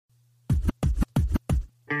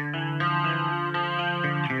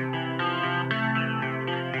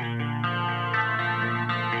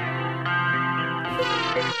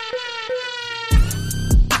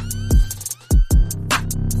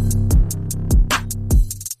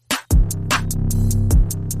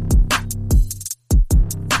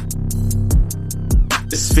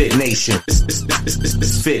Fit Nation.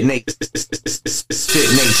 Fit Nation. Fit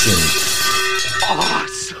Nation.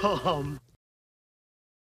 Awesome.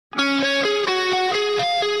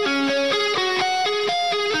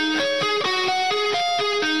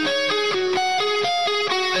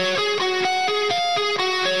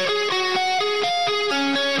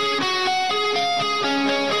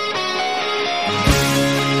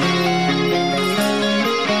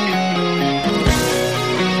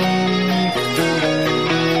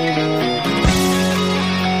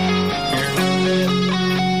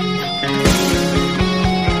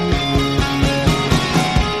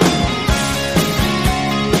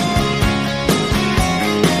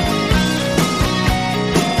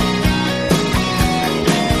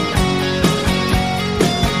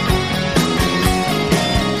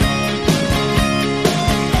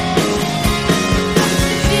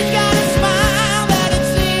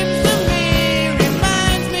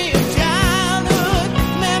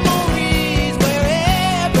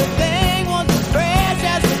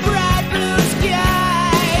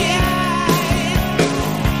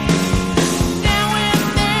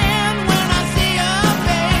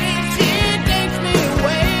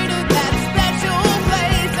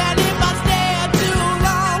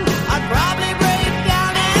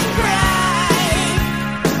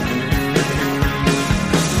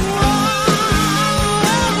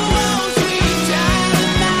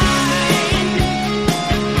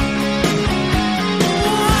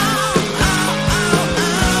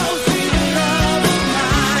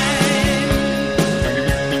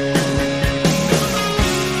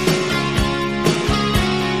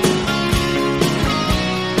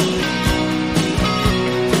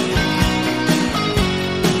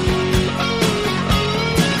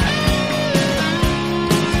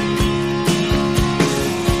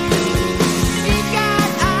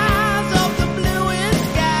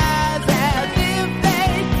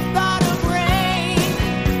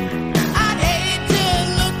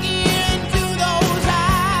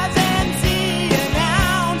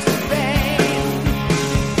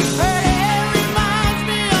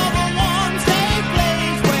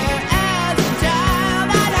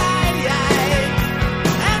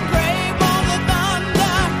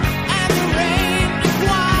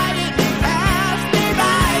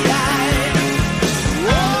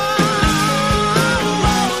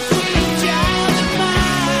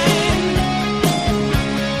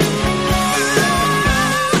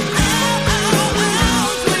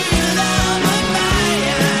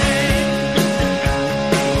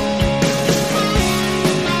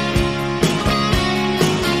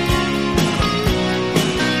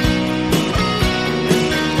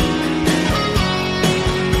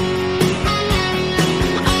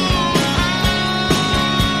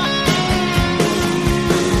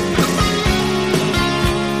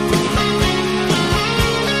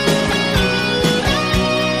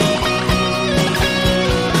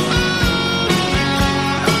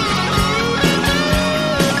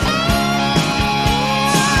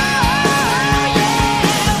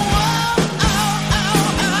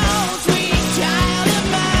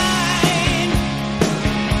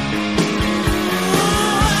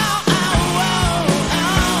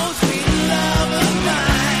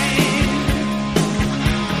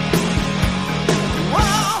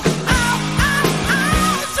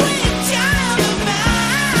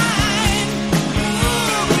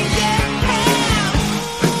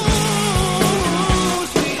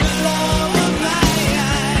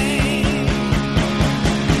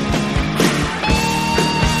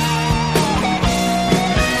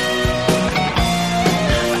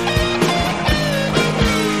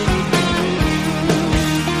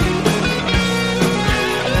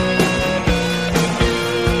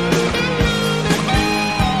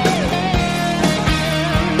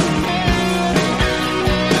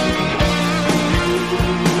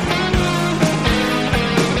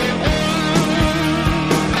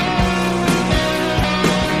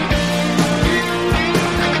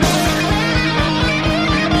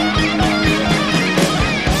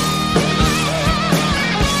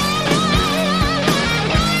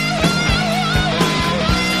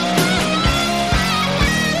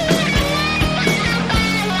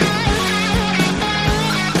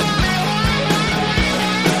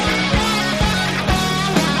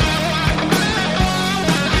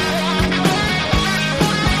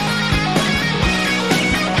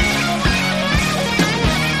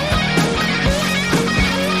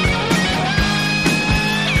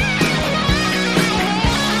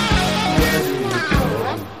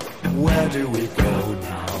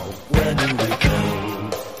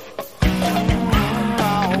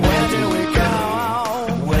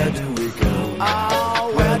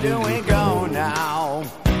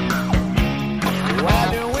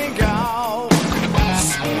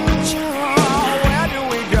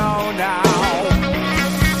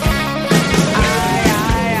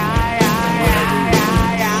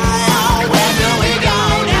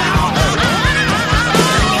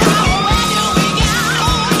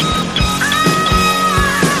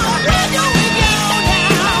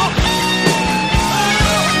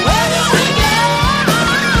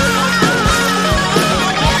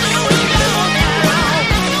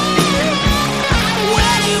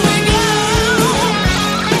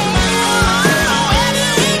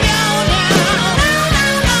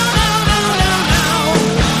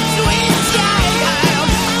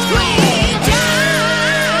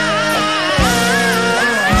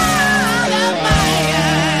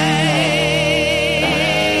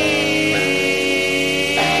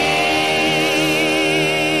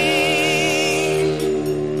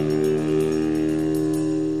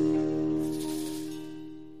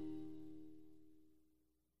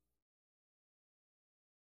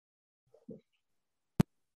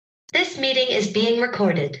 meeting is being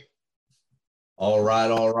recorded. All right.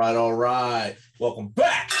 Welcome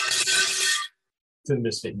back to the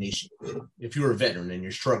Misfit Nation. If you're a veteran and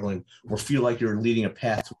you're struggling or feel like you're leading a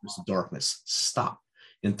path towards the darkness, stop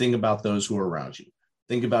and think about those who are around you.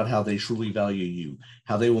 Think about how they truly value you,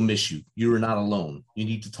 how they will miss you. You are not alone. You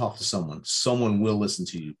need to talk to someone. Someone will listen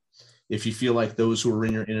to you. If you feel like those who are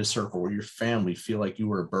in your inner circle or your family feel like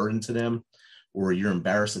you are a burden to them, or you're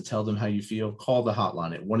embarrassed to tell them how you feel, call the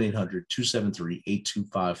hotline at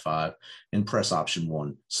 1-800-273-8255 and press option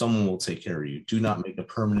 1. Someone will take care of you. Do not make a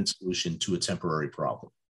permanent solution to a temporary problem.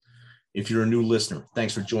 If you're a new listener,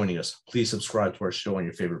 thanks for joining us. Please subscribe to our show on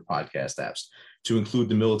your favorite podcast apps, to include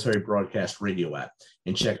the Military Broadcast Radio app,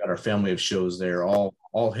 and check out our family of shows there, all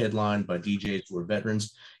headlined by DJs who are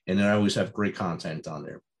veterans, and then I always have great content on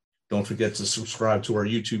there. Don't forget to subscribe to our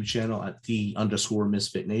YouTube channel at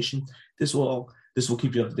 _Misfit Nation. This will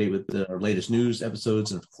keep you up to date with our latest news,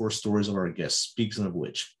 episodes, and of course, stories of our guests. Speaking of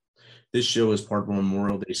which, this show is part of a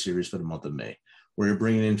Memorial Day series for the month of May, where you're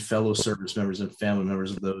bringing in fellow service members and family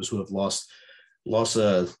members of those who have lost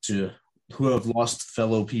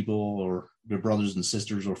fellow people or their brothers and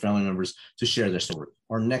sisters or family members to share their story.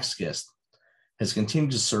 Our next guest has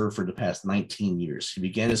continued to serve for the past 19 years. He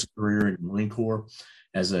began his career in the Marine Corps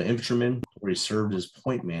as an infantryman, where he served as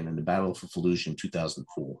point man in the Battle for Fallujah in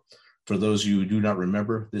 2004. For those of you who do not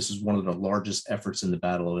remember, this is one of the largest efforts in the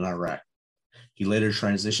battle in Iraq. He later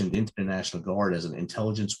transitioned into the National Guard as an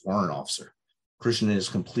intelligence warrant officer. Christian has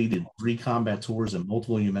completed 3 combat tours and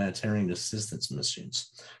multiple humanitarian assistance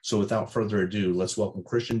missions. So without further ado, let's welcome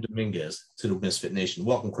Christian Dominguez to the Misfit Nation.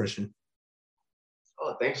 Welcome, Christian.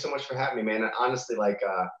 Oh, thanks so much for having me, man. Honestly,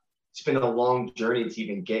 it's been a long journey to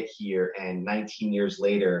even get here, and 19 years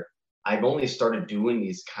later, I've only started doing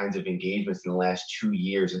these kinds of engagements in the last 2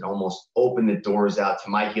 years and almost opened the doors out to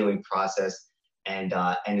my healing process, and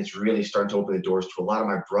it's really starting to open the doors to a lot of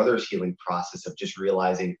my brother's healing process of just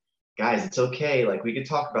realizing, guys, it's okay, like we could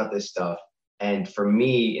talk about this stuff. And for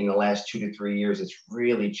me, in the last 2 to 3 years, it's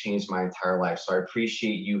really changed my entire life. So I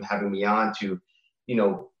appreciate you having me on to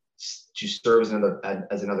serve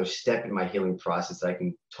as another step in my healing process, that I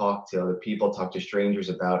can talk to other people, talk to strangers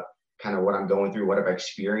about kind of what I'm going through, what I've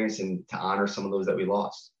experienced, and to honor some of those that we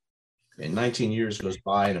lost. And 19 years goes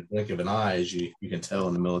by in a blink of an eye, as you can tell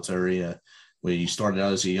in the military, where you started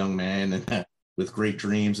out as a young man and with great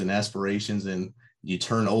dreams and aspirations, and you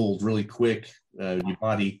turn old really quick. Your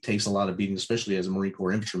body takes a lot of beating, especially as a Marine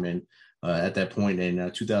Corps infantryman. At that point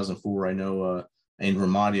in 2004, I know in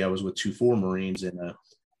Ramadi, I was with 2-4 Marines, and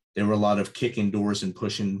there were a lot of kicking doors and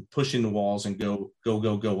pushing the walls and go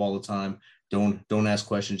all the time. Don't ask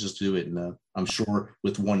questions, just do it. And I'm sure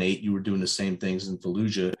with 1-8, you were doing the same things in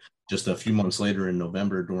Fallujah just a few months later in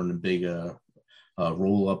November during the big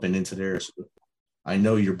roll up and into there. So I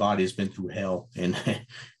know your body has been through hell, and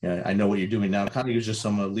I know what you're doing now. It kind of gives you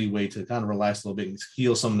some leeway to kind of relax a little bit and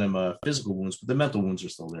heal some of them physical wounds, but the mental wounds are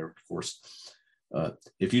still there, of course.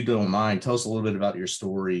 If you don't mind, tell us a little bit about your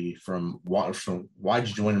story from why did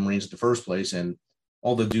you join the Marines in the first place, and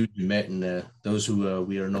all the dudes you met and those who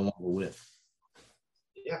we are no longer with.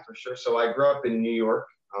 Yeah, for sure. So I grew up in New York.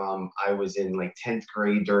 I was in 10th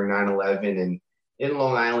grade during 9/11, and in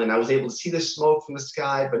Long Island, I was able to see the smoke from the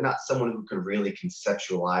sky, but not someone who could really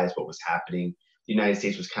conceptualize what was happening. The United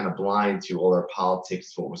States was kind of blind to all our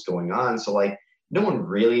politics, what was going on. So no one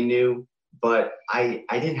really knew. But I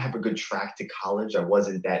didn't have a good track to college. I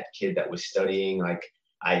wasn't that kid that was studying.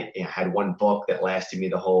 I had one book that lasted me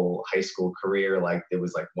the whole high school career. There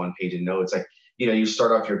was 1 page of notes. You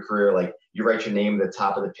start off your career, you write your name at the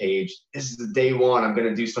top of the page. This is the day 1. I'm going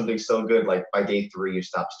to do something so good. By day 3, you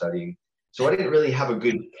stop studying. So I didn't really have a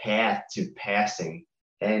good path to passing.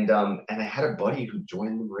 And I had a buddy who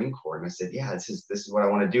joined the Marine Corps, and I said, yeah, this is what I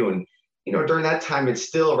want to do. And during that time, it's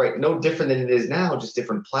still no different than it is now, just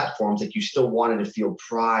different platforms. You still wanted to feel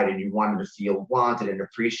pride, and you wanted to feel wanted and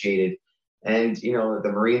appreciated. And,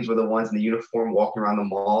 the Marines were the ones in the uniform walking around the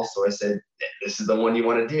mall. So I said, this is the one you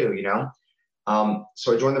want to do,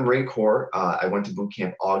 So I joined the Marine Corps. I went to boot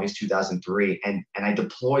camp August 2003, and I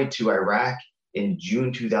deployed to Iraq in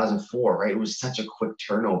June 2004, right? It was such a quick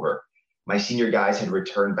turnover. My senior guys had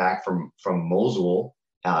returned back from Mosul.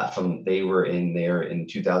 They were in there in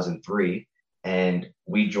 2003, and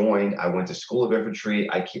we joined. I went to School of Infantry.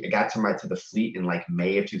 I got to the fleet in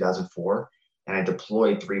May of 2004, and I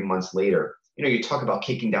deployed 3 months later. You talk about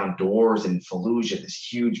kicking down doors in Fallujah, this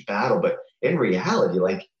huge battle, but in reality,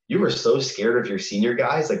 you were so scared of your senior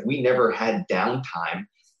guys. We never had downtime,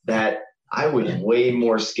 that I was way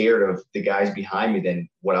more scared of the guys behind me than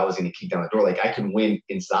what I was going to kick down the door. I could win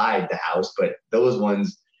inside the house, but those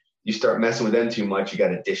ones, you start messing with them too much, you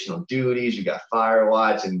got additional duties, you got fire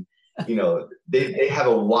watch, and they have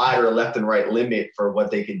a wider left and right limit for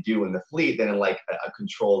what they can do in the fleet than in like a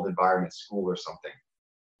controlled environment school or something.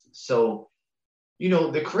 So,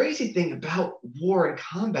 the crazy thing about war and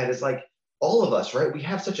combat is like all of us, right? We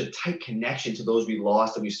have such a tight connection to those we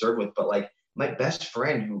lost that we served with. But like my best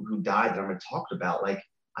friend who died that I'm going to talk about, like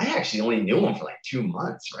I actually only knew him for like 2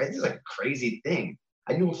 months, right? This is like a crazy thing.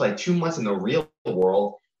 I knew him for like 2 months in the real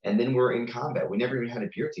world, and then we're in combat. We never even had a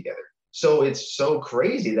beer together. So it's so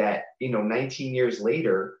crazy that, 19 years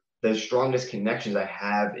later, the strongest connections I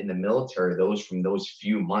have in the military, those from those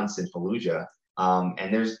few months in Fallujah.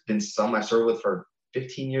 And there's been some I served with for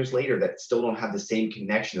 15 years later that still don't have the same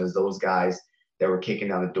connection as those guys that were kicking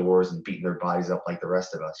down the doors and beating their bodies up like the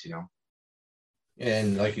rest of us,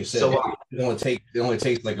 And like you said, it only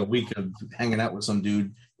takes like a week of hanging out with some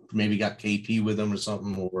dude, maybe got KP with them or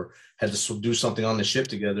something, or had to do something on the ship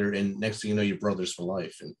together, and next thing you know, you're brothers for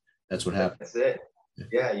life, and that's what happens. That's it.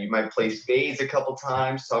 Yeah, you might play spades a couple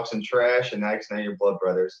times, talk some trash, and next now you're blood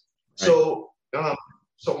brothers. Right.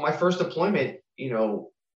 So my first deployment,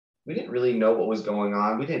 we didn't really know what was going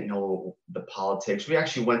on. We didn't know the politics. We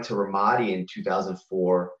actually went to Ramadi in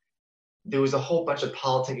 2004. There was a whole bunch of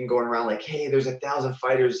politicking going around, like, hey, there's 1,000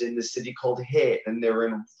 fighters in this city called Hit, and they're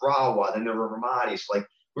in Rawa, then they're in Ramadi. So like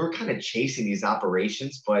we were kind of chasing these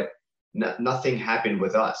operations, but nothing happened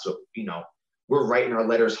with us. So we're writing our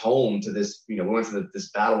letters home to this. We went to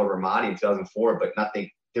this Battle of Ramadi in 2004, but nothing.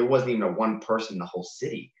 There wasn't even a one person in the whole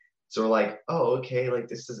city. So we're like, oh, okay, like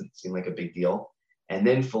this doesn't seem like a big deal. And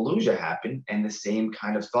then Fallujah happened, and the same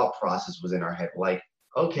kind of thought process was in our head. Like,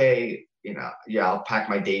 okay, I'll pack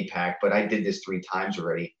my day pack, but I did this 3 times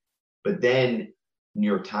already. But then New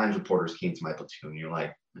York Times reporters came to my platoon. You're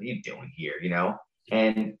like, what are you doing here?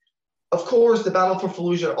 And of course, the Battle for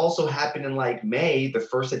Fallujah also happened in like May, the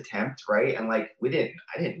first attempt, right? And like I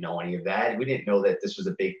didn't know any of that. We didn't know that this was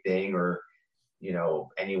a big thing, or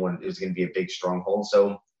anyone, it was going to be a big stronghold.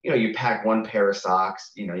 So you pack 1 pair of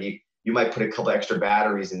socks. You might put a couple extra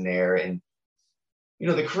batteries in there. And,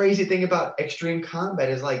 the crazy thing about extreme combat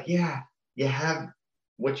is like, yeah, you have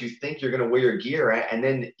what you think you're going to wear your gear at. And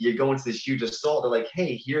then you go into this huge assault. They're like,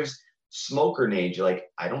 hey, here's smoke grenades. You're like,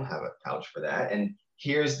 I don't have a pouch for that. And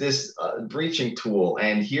here's this breaching tool.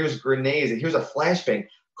 And here's grenades. And here's a flashbang.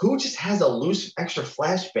 Who just has a loose extra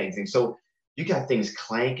flashbang thing? So you got things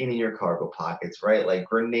clanking in your cargo pockets, right? Like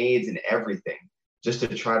grenades and everything just to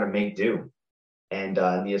try to make do. And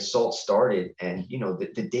the assault started, and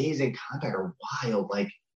the days in combat are wild.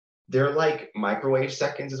 Like they're like microwave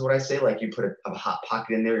seconds is what I say. Like you put a hot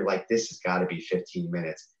pocket in there, you're like, this has got to be 15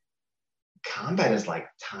 minutes. Combat is like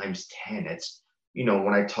times 10. It's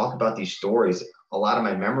when I talk about these stories, a lot of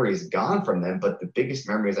my memory is gone from them, but the biggest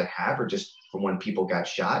memories I have are just from when people got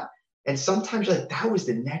shot. And sometimes you're like, that was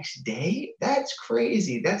the next day. That's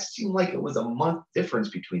crazy. That seemed like it was a month difference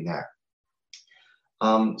between that.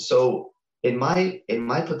 So in my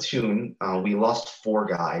platoon, we lost 4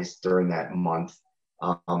 guys during that month,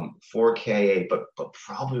 4 KA, but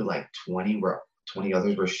probably like 20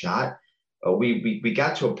 others were shot. We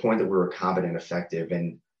got to a point that we were combat ineffective,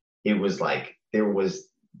 and it was like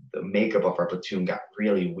the makeup of our platoon got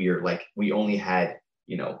really weird. Like we only had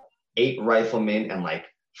 8 riflemen and like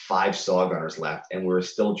 5 saw gunners left, and we were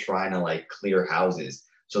still trying to like clear houses.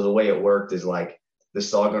 So the way it worked is like the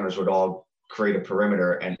saw gunners would all create a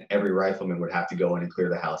perimeter, and every rifleman would have to go in and clear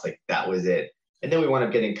the house. Like that was it. And then we wound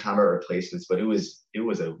up getting combat replacements, but it was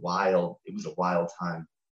a wild time.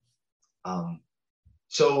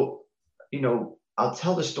 So I'll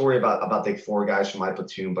tell the story about the 4 guys from my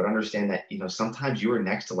platoon, but understand that sometimes you were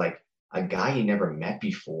next to like a guy you never met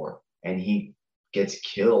before, and he gets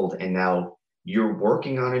killed, and now you're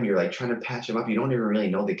working on him. You're like trying to patch him up. You don't even really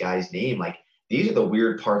know the guy's name. Like these are the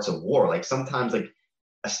weird parts of war. Like sometimes like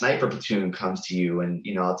a sniper platoon comes to you, and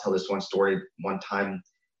I'll tell this one story. One time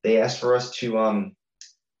they asked for us to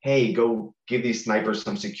hey, go give these snipers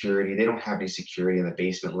some security. They don't have any security in the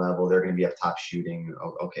basement level. They're going to be up top shooting.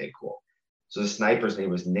 Oh, okay, cool. So the sniper's name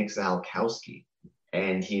was Nick Zalkowski,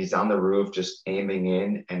 and he's on the roof just aiming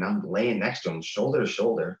in, and I'm laying next to him shoulder to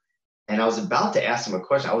shoulder, and I was about to ask him a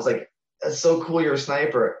question. I was like, that's so cool, you're a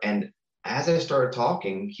sniper. And as I started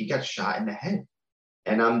talking, he got shot in the head.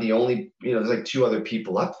 And I'm the only, there's like 2 other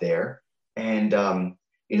people up there. And,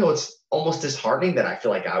 it's almost disheartening that I feel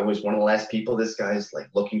like I was one of the last people this guy's like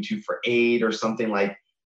looking to for aid or something. Like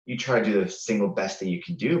you try to do the single best thing you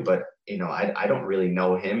can do, but, I don't really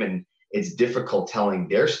know him, and it's difficult telling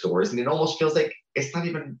their stories. And it almost feels like it's not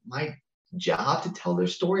even my job to tell their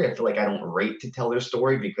story. I feel like I don't rate to tell their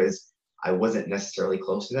story because I wasn't necessarily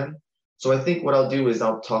close to them. So I think what I'll do is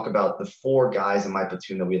I'll talk about the 4 guys in my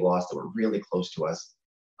platoon that we lost that were really close to us.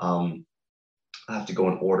 I have to go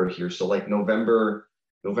in order here. So like November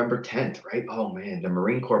 10th, right? Oh man, the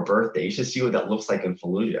Marine Corps birthday. You should see what that looks like in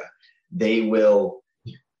Fallujah. They will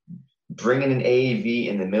bring in an AAV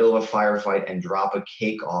in the middle of a firefight and drop a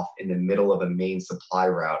cake off in the middle of a main supply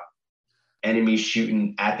route. Enemies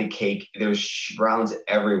shooting at the cake. There's rounds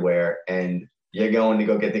everywhere, and you're going to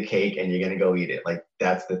go get the cake and you're going to go eat it. Like,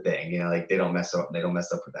 that's the thing, like they don't mess up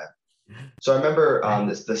with that. So I remember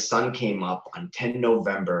the sun came up on 10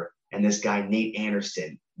 November, and this guy, Nate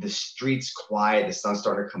Anderson, the street's quiet, the sun's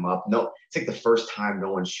starting to come up. No, it's like the first time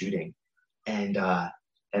no one's shooting. And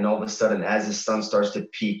all of a sudden, as the sun starts to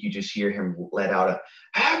peak, you just hear him let out a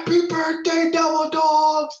 "Happy Birthday, Devil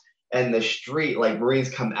Dogs!" And the street, like Marines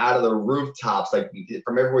come out of the rooftops, like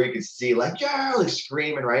from everywhere you could see, like, yeah, like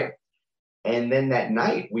screaming, right? And then that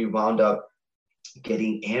night, we wound up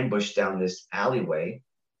getting ambushed down this alleyway,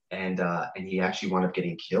 and he actually wound up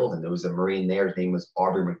getting killed. And there was a Marine there. His name was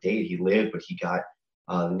Aubrey McDade. He lived, but he got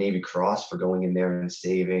the Navy Cross for going in there and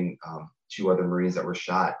saving 2 other Marines that were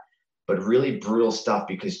shot. But really brutal stuff,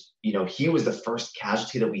 because, he was the first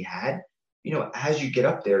casualty that we had. As you get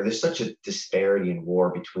up there, there's such a disparity in war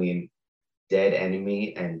between dead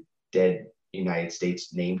enemy and dead United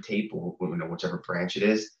States name tape, or whichever branch it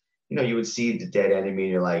is. You would see the dead enemy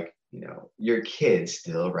and you're like, you're kids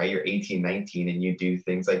still, right? You're 18, 19, and you do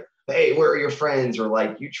things like, hey, where are your friends? Or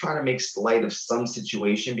like, you trying to make light of some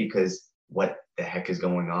situation because what the heck is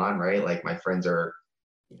going on, right? Like, my friends are,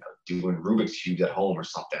 doing Rubik's Cubes at home or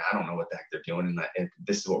something. I don't know what the heck they're doing, and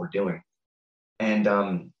this is what we're doing.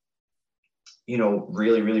 And,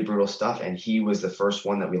 really, really brutal stuff. And he was the first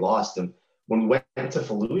one that we lost. And when we went to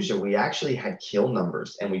Fallujah, we actually had kill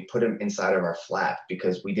numbers, and we put them inside of our flap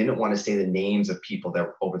because we didn't want to say the names of people that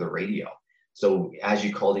were over the radio. So as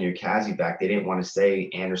you called in your CASI back, they didn't want to say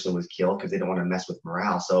Anderson was killed because they didn't want to mess with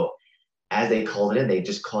morale. So as they called it in, they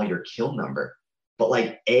just call your kill number. But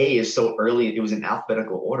like A is so early, it was in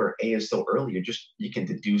alphabetical order. A is so early, you can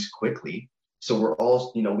deduce quickly. So we're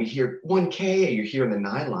all, we hear 1K, you're hearing the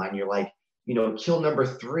 9 line, you're like, kill number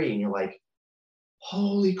 3, and you're like,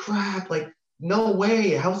 holy crap, like, no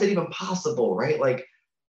way, how is that even possible, right? Like,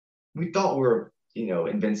 we thought we were,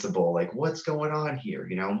 invincible, like, what's going on here,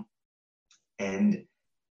 And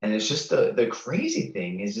it's just the crazy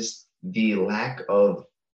thing is just the lack of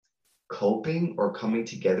coping or coming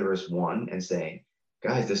together as one and saying,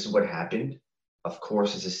 guys, this is what happened. Of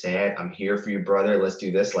course, this is sad. I'm here for you, brother. Let's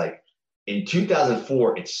do this. Like, in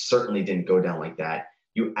 2004, it certainly didn't go down like that.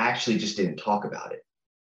 You actually just didn't talk about it.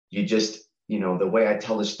 You just, the way I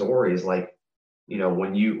tell the story is like,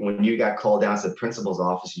 when you got called down to the principal's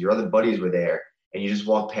office, your other buddies were there, and you just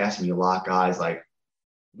walk past and you lock eyes, like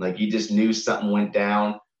you just knew something went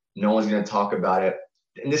down. No one's going to talk about it.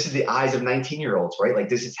 And this is the eyes of 19-year-olds, right? Like,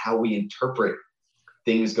 this is how we interpret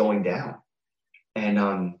things going down.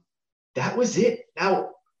 And that was it. Now,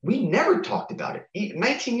 we never talked about it.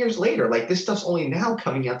 19 years later, like, this stuff's only now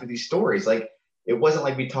coming out through these stories. Like, it wasn't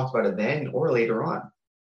like we talked about it then or later on.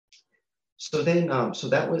 So then, so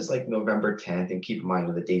that was like November 10th, and keep in mind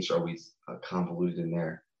the dates are always convoluted in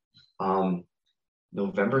there.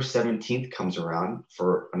 November 17th comes around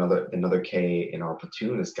for another K in our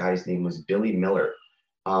platoon. This guy's name was Billy Miller.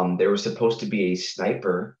 There was supposed to be a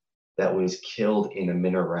sniper that was killed in a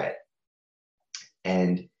minaret.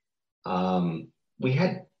 And we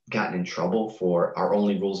had gotten in trouble for our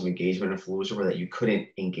only rules of engagement in Fallujah were that you couldn't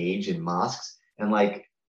engage in mosques. And like,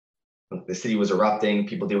 the city was erupting,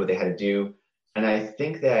 people did what they had to do. And I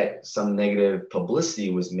think that some negative publicity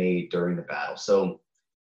was made during the battle. So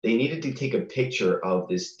they needed to take a picture of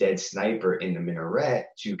this dead sniper in the minaret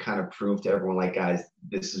to kind of prove to everyone, like, guys,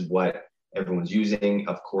 this is what everyone's using.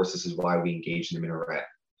 Of course, this is why we engaged in the minaret.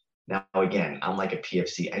 Now, again, I'm like a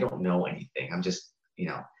PFC. I don't know anything. I'm just,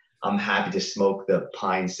 I'm happy to smoke the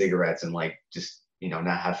pine cigarettes and like just,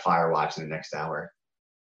 not have fire watch in the next hour.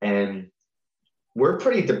 And we're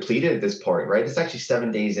pretty depleted at this point, right? It's actually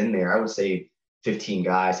 7 days in there. I would say 15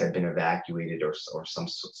 guys had been evacuated or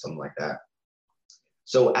something like that.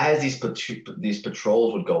 So as these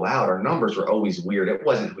patrols would go out, our numbers were always weird. It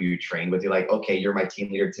wasn't who you trained with. You're like, okay, you're my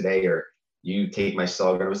team leader today, or you take my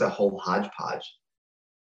SOG. It was a whole hodgepodge.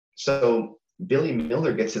 So Billy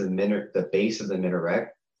Miller gets to the base of the minaret,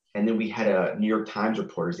 and then we had a New York Times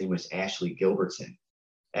reporter. His name was Ashley Gilbertson.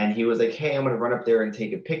 And he was like, hey, I'm going to run up there and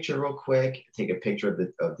take a picture real quick, take a picture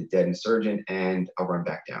of the dead insurgent, and I'll run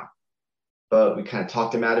back down. But we kind of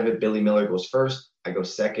talked him out of it. Billy Miller goes first. I go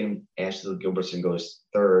second. Ashley Gilbertson goes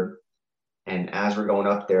third. And as we're going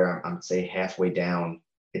up there, I'm say halfway down,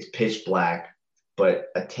 it's pitch black, but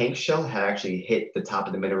a tank shell had actually hit the top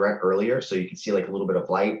of the minaret earlier. So you can see like a little bit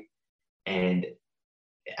of light. And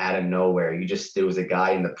out of nowhere, there was a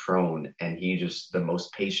guy in the prone, and he just the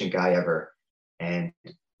most patient guy ever. And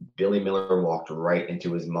Billy Miller walked right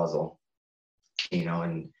into his muzzle,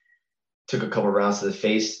 and took a couple rounds to the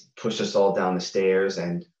face, pushed us all down the stairs,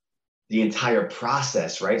 and the entire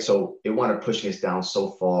process, right? So it wound up pushing us down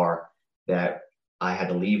so far that I had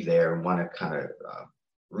to leave there and want to kind of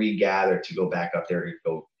regather to go back up there to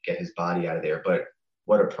go get his body out of there. But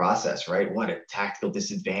what a process, right? What a tactical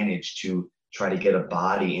disadvantage to try to get a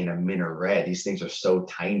body in a minaret. These things are so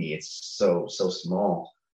tiny. It's so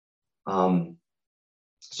small.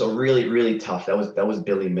 So really, really tough. That was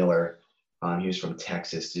Billy Miller. He was from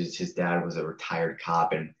Texas. His dad was a retired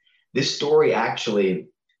cop. And this story actually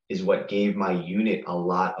is what gave my unit a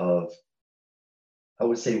lot of, I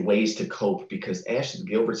would say, ways to cope, because Ashton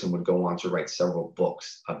Gilbertson would go on to write several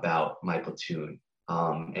books about my platoon.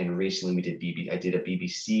 And recently I did a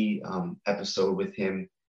BBC episode with him.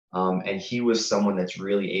 And he was someone that's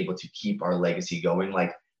really able to keep our legacy going.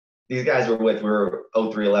 Like, these guys we were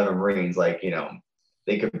 0311 Marines, like,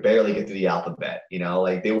 they could barely get through the alphabet,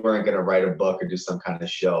 like they weren't going to write a book or do some kind of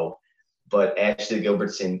show. But Ashton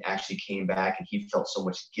Gilbertson actually came back, and he felt so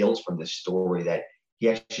much guilt from this story that he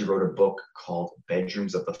actually wrote a book called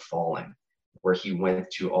Bedrooms of the Fallen, where he went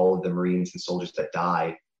to all of the Marines and soldiers that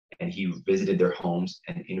died, and he visited their homes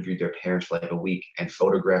and interviewed their parents for like a week and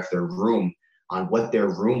photographed their room, on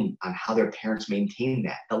how their parents maintained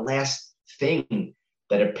that. The last thing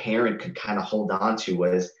that a parent could kind of hold on to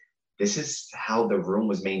was, this is how the room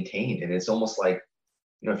was maintained. And it's almost like,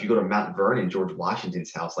 if you go to Mount Vernon, George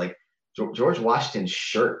Washington's house, like George Washington's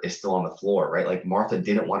shirt is still on the floor, right? Like, Martha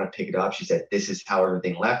didn't want to pick it up. She said, this is how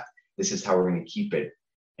everything left. This is how we're going to keep it.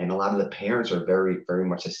 And a lot of the parents are very, very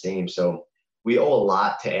much the same. So we owe a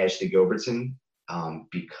lot to Ashley Gilbertson,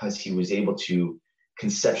 because he was able to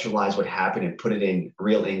conceptualize what happened and put it in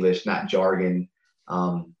real English, not jargon,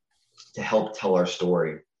 to help tell our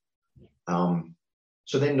story.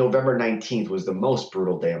 So then November 19th was the most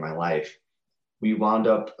brutal day of my life. We wound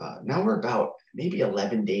up, now we're about maybe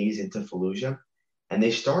 11 days into Fallujah, and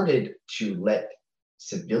they started to let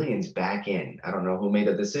civilians back in. I don't know who made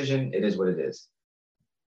the decision. It is what it is.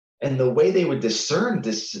 And the way they would discern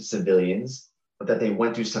the civilians that they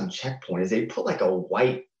went through some checkpoint is they put like a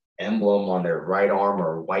white emblem on their right arm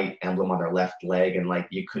or a white emblem on their left leg, and like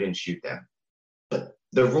you couldn't shoot them. But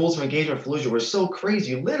the rules of engagement in Fallujah were so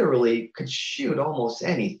crazy, you literally could shoot almost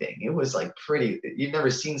anything. It was like you've never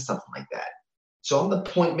seen something like that. So I'm the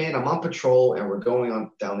point man, I'm on patrol, and we're going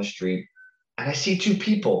on down the street, and I see two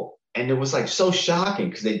people, and it was like so shocking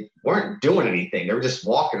because they weren't doing anything. They were just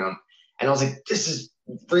walking on, and I was like, this is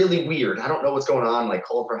really weird. I don't know what's going on. Like,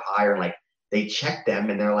 called for hire, and like they checked them,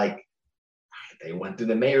 and they're like, they went through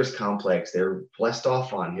the mayor's complex. They're blessed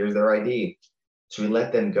off on, here's their ID. So we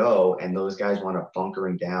let them go, and those guys wound up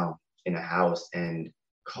bunkering down in a house and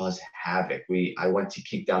cause havoc. I went to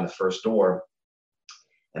kick down the first door,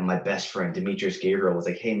 and my best friend, Demetrius Gabriel, was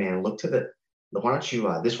like, hey man, why don't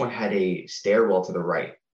you, this one had a stairwell to the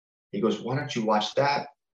right. He goes, why don't you watch that?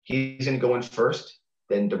 He's going to go in first.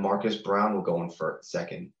 Then DeMarcus Brown will go in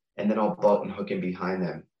second. And then I'll button hook in behind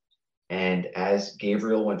them. And as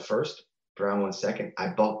Gabriel went first, Brown went second, I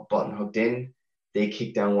button hooked in. They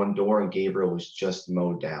kicked down one door, and Gabriel was just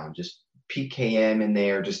mowed down. Just PKM in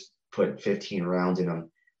there, just put 15 rounds in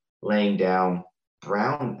him, laying down.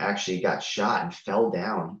 Brown actually got shot and fell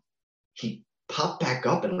down. He popped back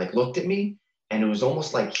up and like looked at me, and it was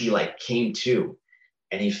almost like he like came to,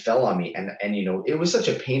 and he fell on me. And it was such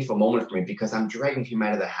a painful moment for me because I'm dragging him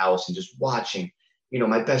out of the house and just watching,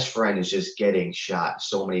 my best friend is just getting shot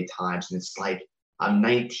so many times. And it's like, I'm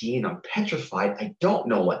 19, I'm petrified. I don't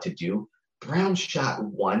know what to do. Brown shot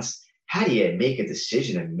once. How do you make a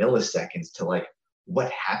decision in milliseconds to like,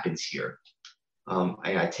 what happens here?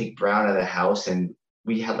 I take Brown out of the house, and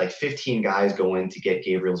we had like 15 guys go in to get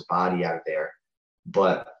Gabriel's body out of there.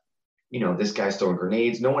 But, this guy's throwing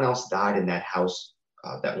grenades. No one else died in that house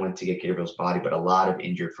that went to get Gabriel's body, but a lot of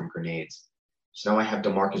injured from grenades. So now I have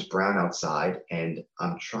DeMarcus Brown outside, and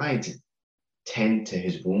I'm trying to tend to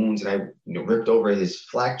his wounds, and I ripped over his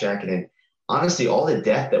flak jacket. And honestly, all the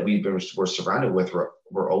death that were surrounded with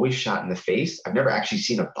were always shot in the face. I've never actually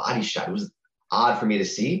seen a body shot. It was odd for me to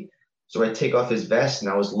see. So I take off his vest,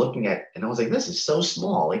 and I was looking at, and I was like, this is so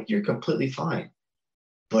small. Like, you're completely fine.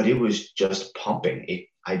 But it was just pumping.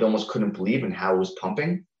 I almost couldn't believe in how it was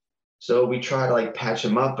pumping. So we try to like patch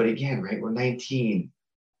him up. But again, right, we're 19.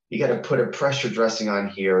 You got to put a pressure dressing on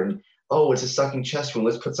here. And, oh, it's a sucking chest wound.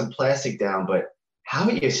 Let's put some plastic down. But how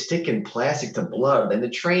are you sticking plastic to blood? And the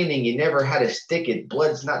training, you never had to stick it.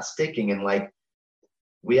 Blood's not sticking. And like,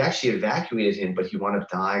 we actually evacuated him, but he wound up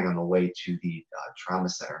dying on the way to the trauma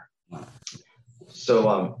center.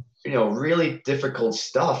 So, really difficult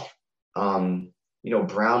stuff. Brown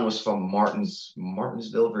was from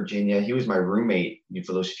Martinsville, Virginia. He was my roommate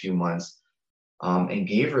for those few months. And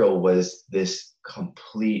Gabriel was this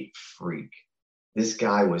complete freak. This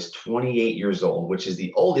guy was 28 years old, which is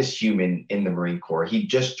the oldest human in the Marine Corps. He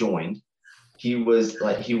just joined. He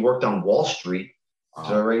worked on Wall Street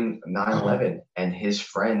during 9/11, and his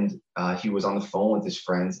friend, he was on the phone with his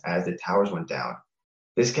friends as the towers went down.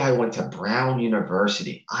 This guy went to Brown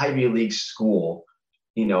University, Ivy League school.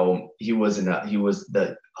 He was an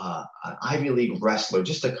Ivy League wrestler,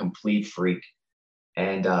 just a complete freak,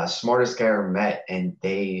 and smartest guy I ever met. And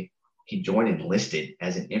he joined enlisted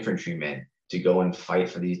as an infantryman to go and fight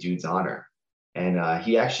for these dudes' honor. And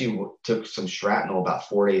he actually took some shrapnel about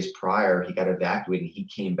 4 days prior. He got evacuated, and he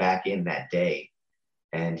came back in that day,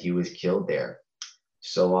 and he was killed there.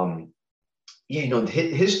 So,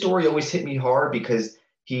 his story always hit me hard because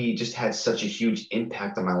he just had such a huge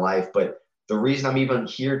impact on my life. But the reason I'm even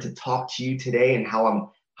here to talk to you today and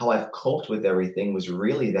how I've coped with everything was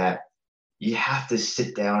really that you have to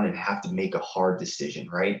sit down and have to make a hard decision,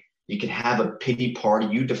 right? You can have a pity party.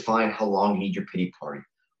 You define how long you need your pity party.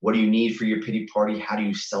 What do you need for your pity party? How do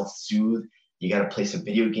you self-soothe? You got to play some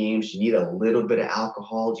video games. You need a little bit of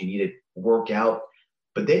alcohol. You need to work out.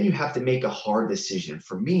 But then you have to make a hard decision.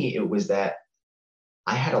 For me, it was that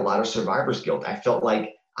I had a lot of survivor's guilt. I felt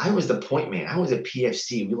like I was the point man. I was a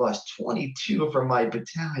PFC. We lost 22 from my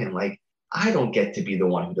battalion. Like, I don't get to be the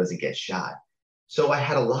one who doesn't get shot. So I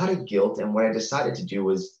had a lot of guilt. And what I decided to do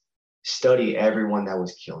was study everyone that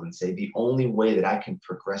was killed and say the only way that I can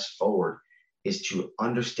progress forward is to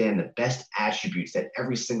understand the best attributes that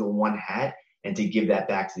every single one had and to give that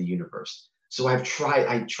back to the universe. So I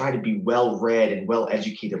try to be well-read and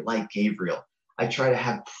well-educated like Gabriel. I try to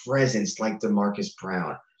have presence like DeMarcus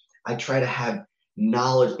Brown. I try to have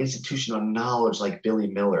knowledge, institutional knowledge like Billy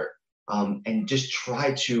Miller, and just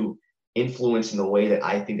try to influence in the way that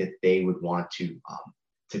I think that they would want to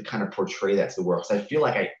kind of portray that to the world. So I feel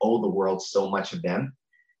like I owe the world so much of them.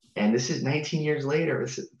 And this is 19 years later.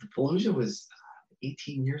 The Fallujah was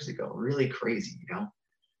 18 years ago. Really crazy,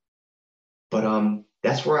 But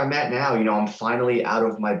that's where I'm at now. I'm finally out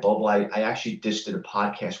of my bubble. I actually just did a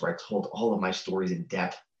podcast where I told all of my stories in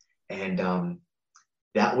depth. And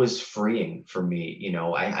that was freeing for me.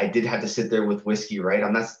 I did have to sit there with whiskey, right?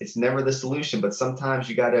 It's never the solution, but sometimes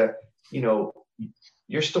you gotta,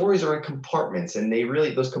 your stories are in compartments, and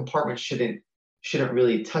those compartments shouldn't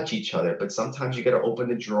really touch each other. But sometimes you got to open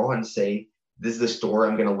the drawer and say, this is the story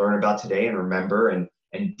I'm going to learn about today and remember and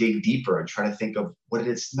dig deeper and try to think of what did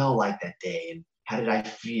it smell like that day and how did I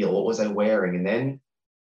feel? What was I wearing? And then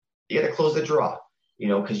you got to close the drawer,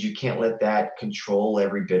 because you can't let that control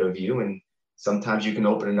every bit of you. And sometimes you can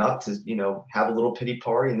open it up to, have a little pity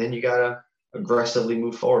party, and then you got to aggressively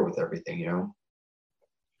move forward with everything,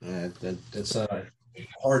 Yeah, that's a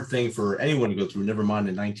hard thing for anyone to go through. Never mind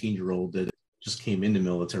a 19-year-old that just came into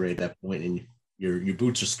military at that point, and your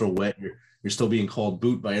boots are still wet. You're still being called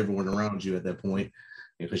boot by everyone around you at that point,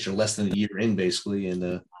 because you're less than a year in basically,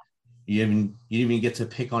 and you didn't even get to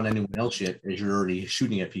pick on anyone else yet as you're already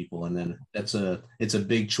shooting at people. And then it's a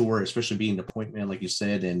big chore, especially being the point man, like you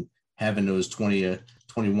said, and having those 21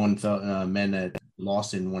 men that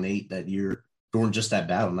lost in 1/8 that year during just that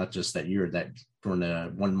battle, not just that year, that during a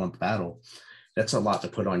 1 month battle. That's a lot to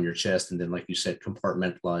put on your chest. And then, like you said,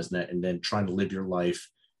 compartmentalizing that and then trying to live your life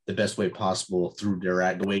the best way possible through their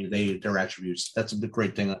attributes. That's a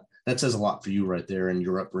great thing. That says a lot for you right there and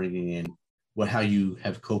your upbringing and how you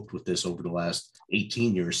have coped with this over the last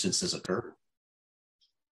 18 years since this occurred.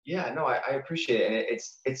 Yeah, no, I appreciate it. And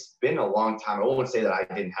it's been a long time. I won't say that I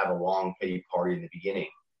didn't have a long pity party in the beginning,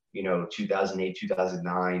 2008,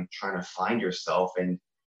 2009, trying to find yourself. And,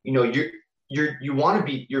 you want to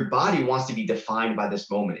be, your body wants to be defined by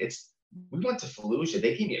this moment. We went to Fallujah.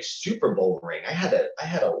 They gave me a Super Bowl ring. I had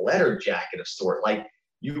a letter jacket of sort. Like,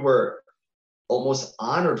 you were almost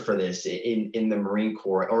honored for this in the Marine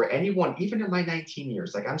Corps or anyone, even in my 19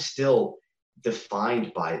 years. Like, I'm still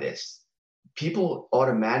defined by this. People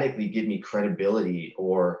automatically give me credibility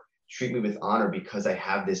or treat me with honor because I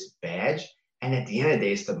have this badge. And at the end of the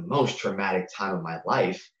day, it's the most traumatic time of my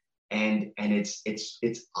life. And it's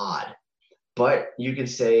odd. But you can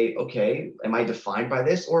say, okay, am I defined by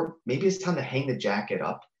this? Or maybe it's time to hang the jacket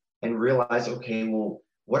up and realize, okay, well,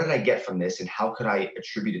 what did I get from this? And how could I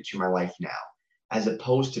attribute it to my life now? As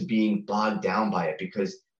opposed to being bogged down by it.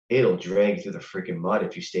 Because it'll drag you through the freaking mud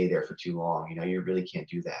if you stay there for too long. You know, you really can't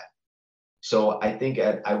do that. So I think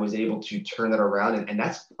I was able to turn that around. And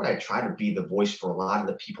that's what I try to be the voice for a lot of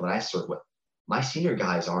the people that I serve with. My senior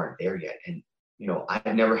guys aren't there yet. And, you know,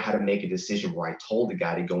 I've never had to make a decision where I told the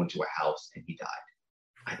guy to go into a house and he died.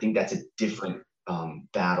 I think that's a different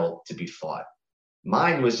battle to be fought.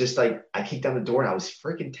 Mine was just like, I kicked down the door and I was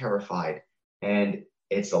freaking terrified. And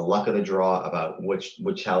it's the luck of the draw about which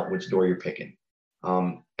door you're picking.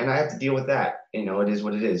 And I have to deal with that. You know, it is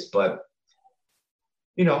what it is. But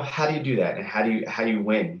you know, how do you do that? And how do you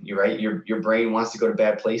win? You're right. Your brain wants to go to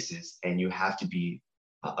bad places, and you have to be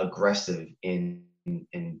aggressive in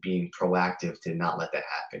being proactive to not let that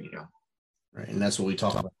happen. You know. Right, and that's what we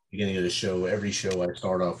talk about at the beginning of the show. Every show I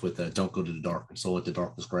start off with don't go to the darkness, so let the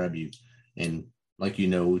darkness grab you. And like you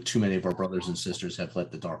know, too many of our brothers and sisters have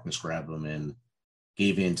let the darkness grab them and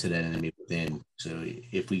gave in to that enemy within. So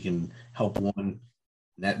if we can help one,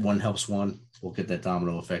 that one helps one, we'll get that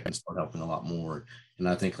domino effect and start helping a lot more. And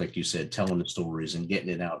I think, like you said, telling the stories and getting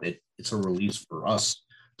it out, it's a release for us,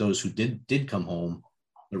 those who did come home,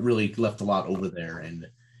 but really left a lot over there. And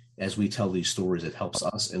as we tell these stories, it helps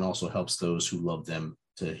us and also helps those who love them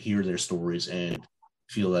to hear their stories and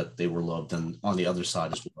feel that they were loved and on the other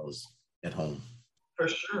side as well as at home. For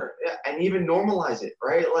sure. Yeah. And even normalize it,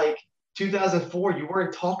 right? Like 2004, you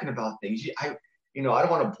weren't talking about things. I don't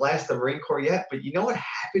want to blast the Marine Corps yet, but you know what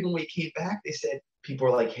happened when we came back? They said, people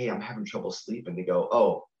are like, hey, I'm having trouble sleeping. They go,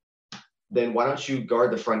 oh, then why don't you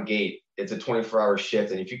guard the front gate? It's a 24-hour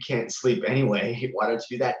shift. And if you can't sleep anyway, why don't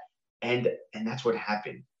you do that? And that's what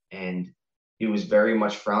happened. And it was very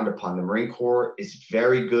much frowned upon. The Marine Corps is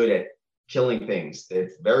very good at killing things. They're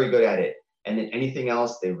very good at it. And then anything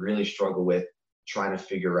else, they really struggle with trying to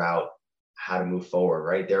figure out how to move forward,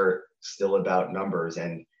 right? They're still about numbers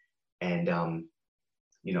and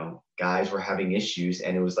you know, guys were having issues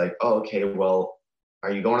and it was like, oh, okay, well,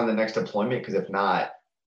 are you going on the next deployment? Because if not,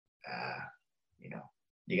 you know,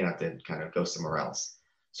 you're going to have to kind of go somewhere else.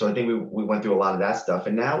 So I think we went through a lot of that stuff.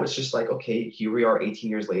 And now it's just like, okay, here we are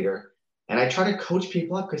 18 years later. And I try to coach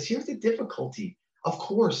people up because here's the difficulty. Of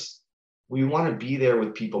course, we want to be there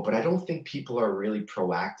with people, but I don't think people are really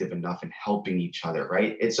proactive enough in helping each other,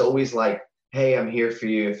 right? It's always like, hey, I'm here for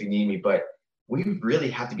you if you need me. But we really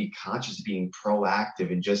have to be conscious of being proactive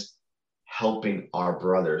and just helping our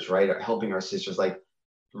brothers, right? Or helping our sisters, like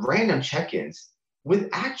random check-ins with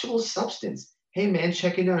actual substance. Hey, man,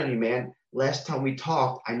 checking in on you, man. Last time we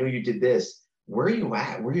talked, I know you did this. Where are you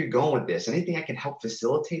at? Where are you going with this? Anything I can help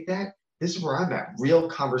facilitate that? This is where I'm at. Real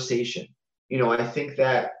conversation. You know, I think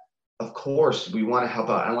that, of course, we want to help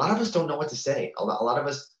out. And a lot of us don't know what to say. A lot of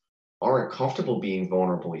us aren't comfortable being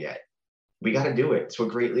vulnerable yet. We got to do it. It's what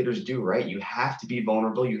great leaders do, right? You have to be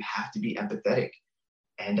vulnerable. You have to be empathetic.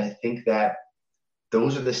 And I think that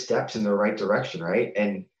those are the steps in the right direction, right?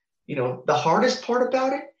 And, you know, the hardest part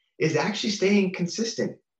about it is actually staying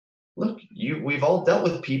consistent. Look, we've all dealt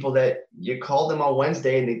with people that you call them on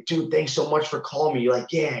Wednesday and they, dude, thanks so much for calling me. You're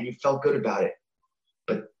like, yeah, and you felt good about it.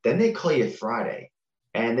 But then they call you Friday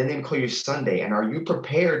and then they call you Sunday. And are you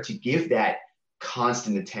prepared to give that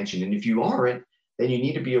constant attention? And if you aren't, then you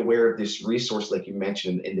need to be aware of this resource, like you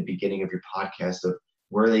mentioned in the beginning of your podcast, of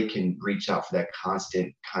where they can reach out for that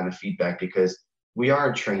constant kind of feedback, because we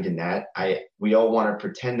aren't trained in that. We all want to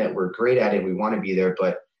pretend that we're great at it. We want to be there.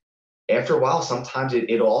 But after a while, sometimes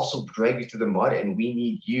it'll also drag you through the mud, and we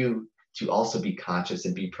need you to also be conscious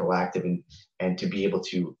and be proactive and to be able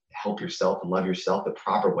to help yourself and love yourself the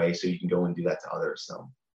proper way so you can go and do that to others.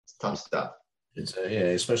 So it's tough stuff. It's yeah,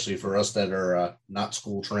 especially for us that are not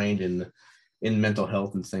school trained in mental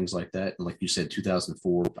health and things like that. And like you said,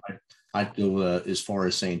 2004, I'd go as far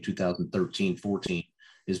as saying 2013, 14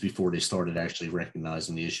 is before they started actually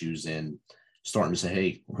recognizing the issues and starting to say,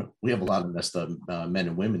 hey, we have a lot of messed up men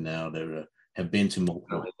and women now that have been to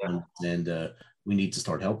multiple and we need to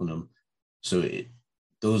start helping them. So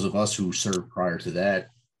those of us who served prior to that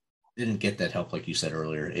didn't get that help, like you said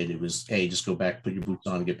earlier. And it was, hey, just go back, put your boots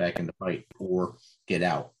on, and get back in the fight, or get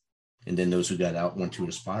out. And then those who got out went to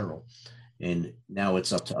a spiral. And now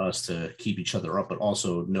it's up to us to keep each other up, but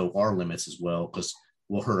also know our limits as well, because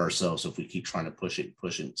we'll hurt ourselves if we keep trying to push it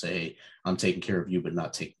and say, hey, I'm taking care of you, but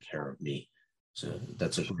not taking care of me. So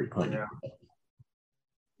that's a great point.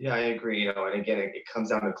 Yeah, I agree. You know, and again, it comes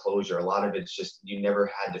down to closure. A lot of it's just, you never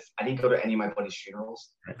had to, I didn't go to any of my buddies'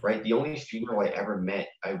 funerals, right? The only funeral I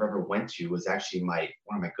ever went to was actually one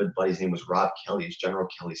of my good buddies' name was Rob Kelly. It's General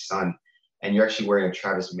Kelly's son. And you're actually wearing a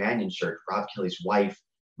Travis Manion shirt. Rob Kelly's wife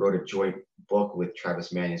wrote a joint book with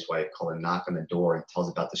Travis Manion's wife called A Knock on the Door, and tells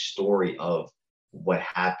about the story of what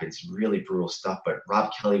happened. It's really brutal stuff. But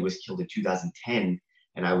Rob Kelly was killed in 2010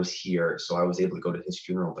 and I was here, so I was able to go to his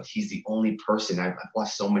funeral. But he's the only person. I've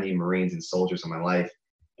lost so many Marines and soldiers in my life,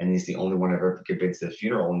 and he's the only one I've ever been to the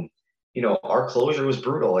funeral. And you know, our closure was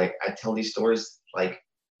brutal. Like, I tell these stories, like,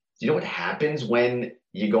 you know what happens when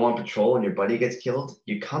you go on patrol and your buddy gets killed?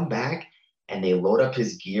 You come back and they load up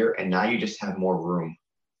his gear, and now you just have more room.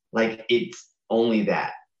 Like, it's only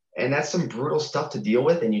that. And that's some brutal stuff to deal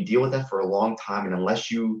with, and you deal with that for a long time. And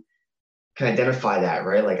unless you can identify that,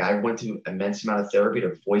 right? Like, I went to immense amount of therapy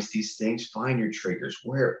to voice these things, find your triggers,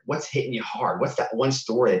 what's hitting you hard? What's that one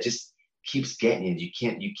story that just keeps getting you?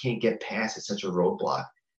 You can't get past. It's such a roadblock.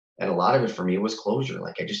 And a lot of it for me was closure.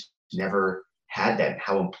 Like, I just never had that,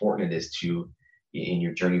 how important it is to in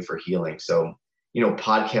your journey for healing. So, you know,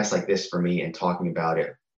 podcasts like this for me and talking about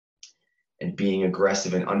it and being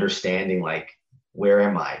aggressive and understanding, like, where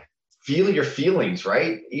am I? Feeling your feelings,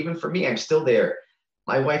 right? Even for me, I'm still there.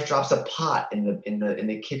 My wife drops a pot in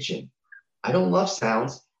the kitchen. I don't love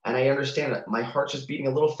sounds, and I understand that my heart's just beating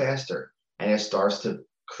a little faster, and it starts to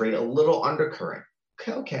create a little undercurrent.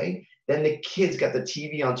 Okay. Then the kids got the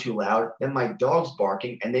TV on too loud. Then my dog's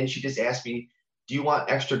barking, and then she just asked me, "Do you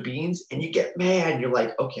want extra beans?" And you get mad. You're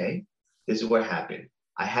like, okay, this is what happened.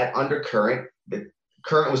 I had undercurrent. The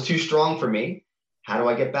current was too strong for me. How do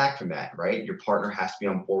I get back from that, right? Your partner has to be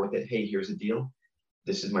on board with it. Hey, here's the deal.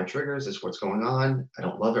 This is my triggers. This is what's going on. I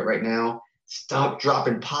don't love it right now. Stop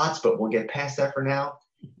dropping pots, but we'll get past that for now.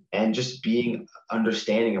 And just being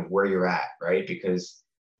understanding of where you're at, right? Because,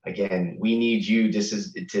 again, we need you. This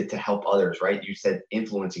is to help others, right? You said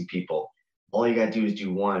influencing people. All you got to do is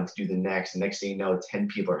do one, to do the next. The next thing you know, 10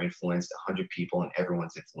 people are influenced, 100 people, and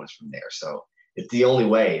everyone's influenced from there. So it's the only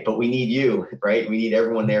way. But we need you, right? We need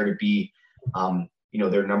everyone there to be you know,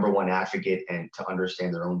 their number one advocate and to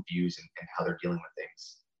understand their own views and how they're dealing with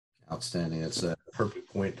things. Outstanding. That's a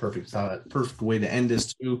perfect point, perfect way to end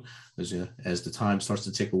this too, as the time starts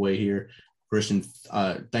to tick away here. Christian,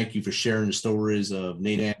 thank you for sharing the stories of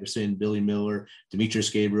Nate Anderson, Billy Miller, Demetrius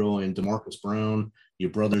Gabriel, and DeMarcus Brown,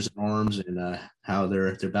 your brothers in arms, and how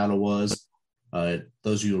their battle was.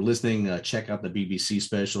 Those of you who are listening, check out the BBC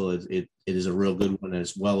special. It is a real good one,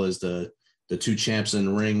 as well as the Two Champs in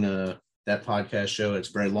the Ring, that podcast show. It's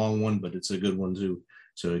a very long one, but it's a good one too.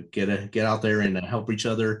 So get out there and help each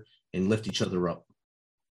other and lift each other up.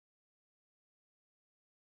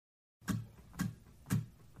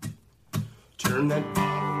 Turn that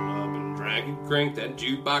bottle up and drag it, crank that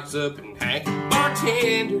jukebox up and hack it,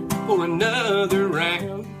 bartender, for another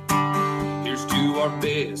round. Here's to our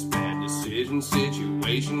best bad decisions,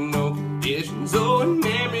 situational conditions, oh, and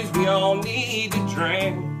memories we all need to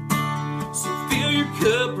drown. So fill your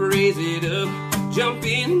cup, raise it up, jump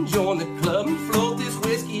in and join the club and float this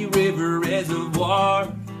whiskey river reservoir.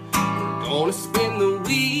 We're gonna spend the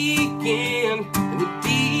weekend in the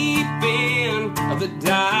deep end of the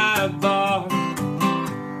dive bar. 'Cause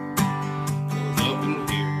up in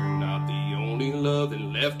here, you're not the only love that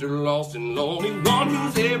left her lost and lonely, one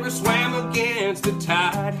who's ever swam against the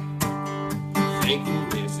tide. Thinking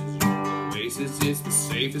this is your oasis, it's the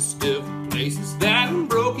safest of places that a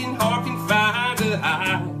broken heart can find a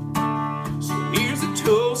hide. So here's a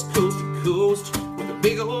toast, coast to coast, with a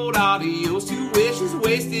big old adios to wishes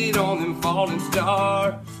wasted on them falling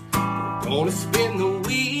stars. We're gonna spend the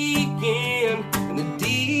weekend in the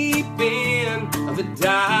deep end of the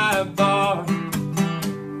dive bar.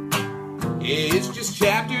 Yeah, it's just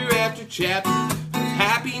chapter after chapter,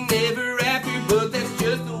 happy never after, but that's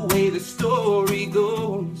just the way the story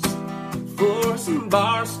goes. For some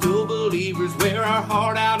barstool believers, wear our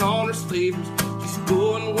heart out on our sleeves, just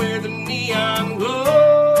going where the neon glows.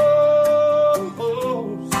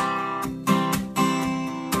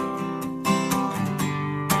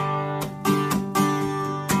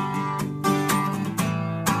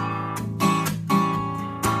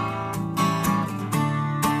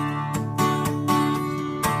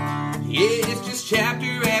 Yeah, it's just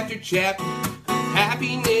chapter after chapter,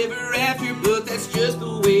 happy never after, but that's just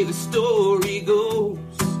the way the story goes.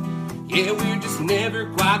 Yeah, we're just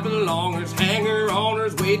never quite belongers,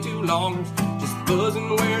 hanger-oners, way too longers, just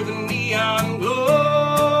buzzing where the neon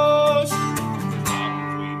glows.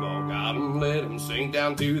 Problems, we've all got 'em, let 'em sink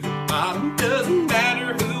down to the bottom. Doesn't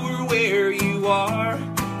matter who or where you are,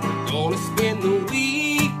 we're gonna spend the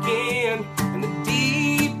weekend in the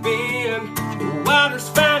deep end. The water's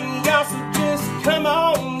fine and y'all, so just come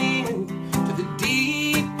on in to the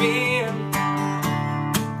deep end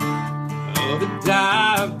of the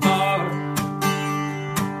dive bar,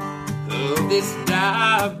 of this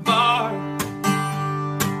dive bar.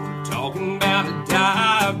 We're talking about a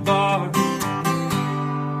dive bar.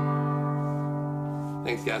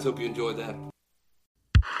 Thanks, guys. Hope you enjoyed that.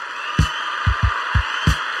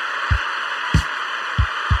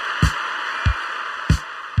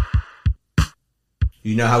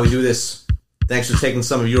 You know how we do this. Thanks for taking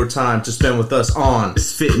some of your time to spend with us on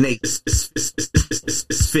Fit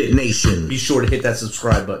Nation. Be sure to hit that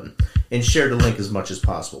subscribe button and share the link as much as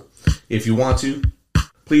possible. If you want to,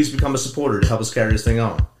 please become a supporter to help us carry this thing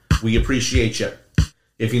on. We appreciate you.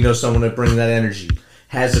 If you know someone that brings that energy,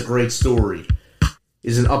 has a great story,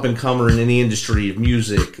 is an up-and-comer in the industry of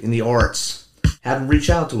music, in the arts, have them reach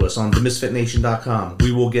out to us on themisfitnation.com.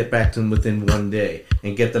 We will get back to them within one day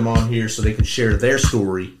and get them on here so they can share their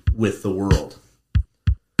story with the world.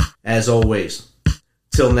 As always,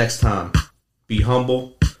 till next time, be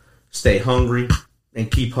humble, stay hungry, and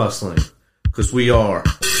keep hustling, because we are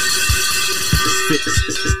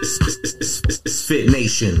Fit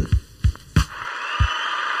Nation.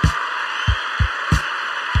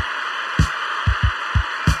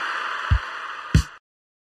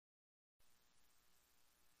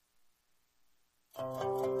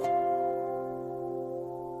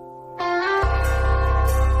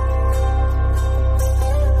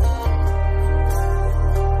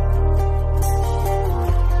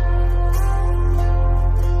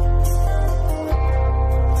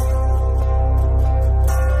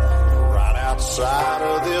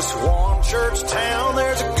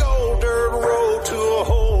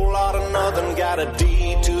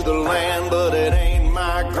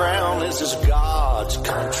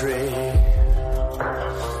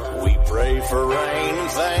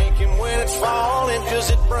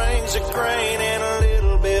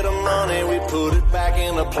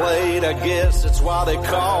 I guess that's why they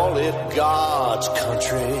call it God's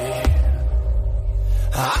country.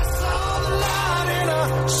 I saw the light in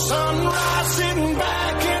a sunrise, sitting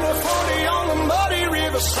back in a 40 on the muddy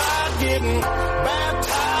riverside, getting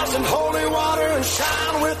baptized in holy water and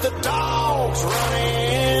shine with the dogs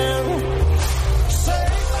running.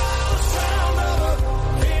 Saved by the sound of a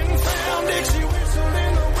pin found Dixie whistle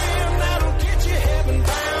in the wind that'll get you heaven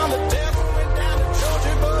bound. The devil went down to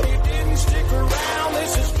Georgia, but he didn't stick around.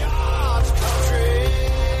 This is God's country.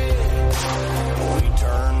 We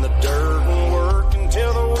turn the dirt and work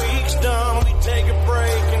until the week's done. We take a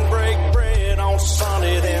break and break bread on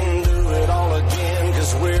Sunday, then do it all again,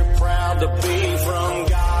 'cause we're proud to be from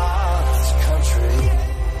God's country.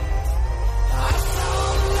 I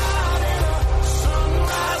saw the light in a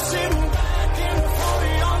sunrise, sitting back in a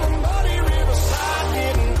 40 on the muddy riverside,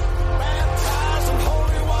 getting baptized in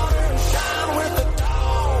holy water and shine with the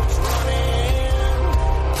dogs running.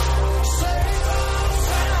 Saved by the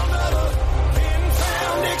sound of a pin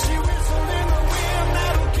found Dixie whistle in the wind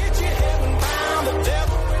that'll get you heaven bound. The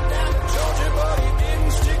devil went down to Georgia, but he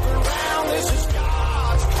didn't stick around. This is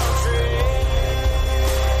God's country.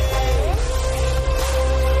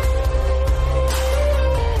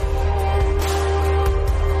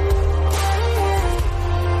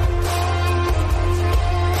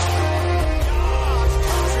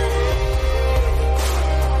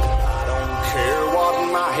 I don't care what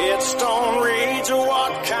my headstone reads or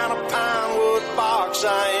what kind of pine wood box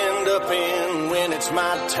I end up in. When it's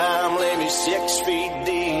my time, lay me 6 feet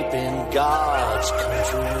deep in God's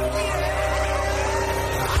country.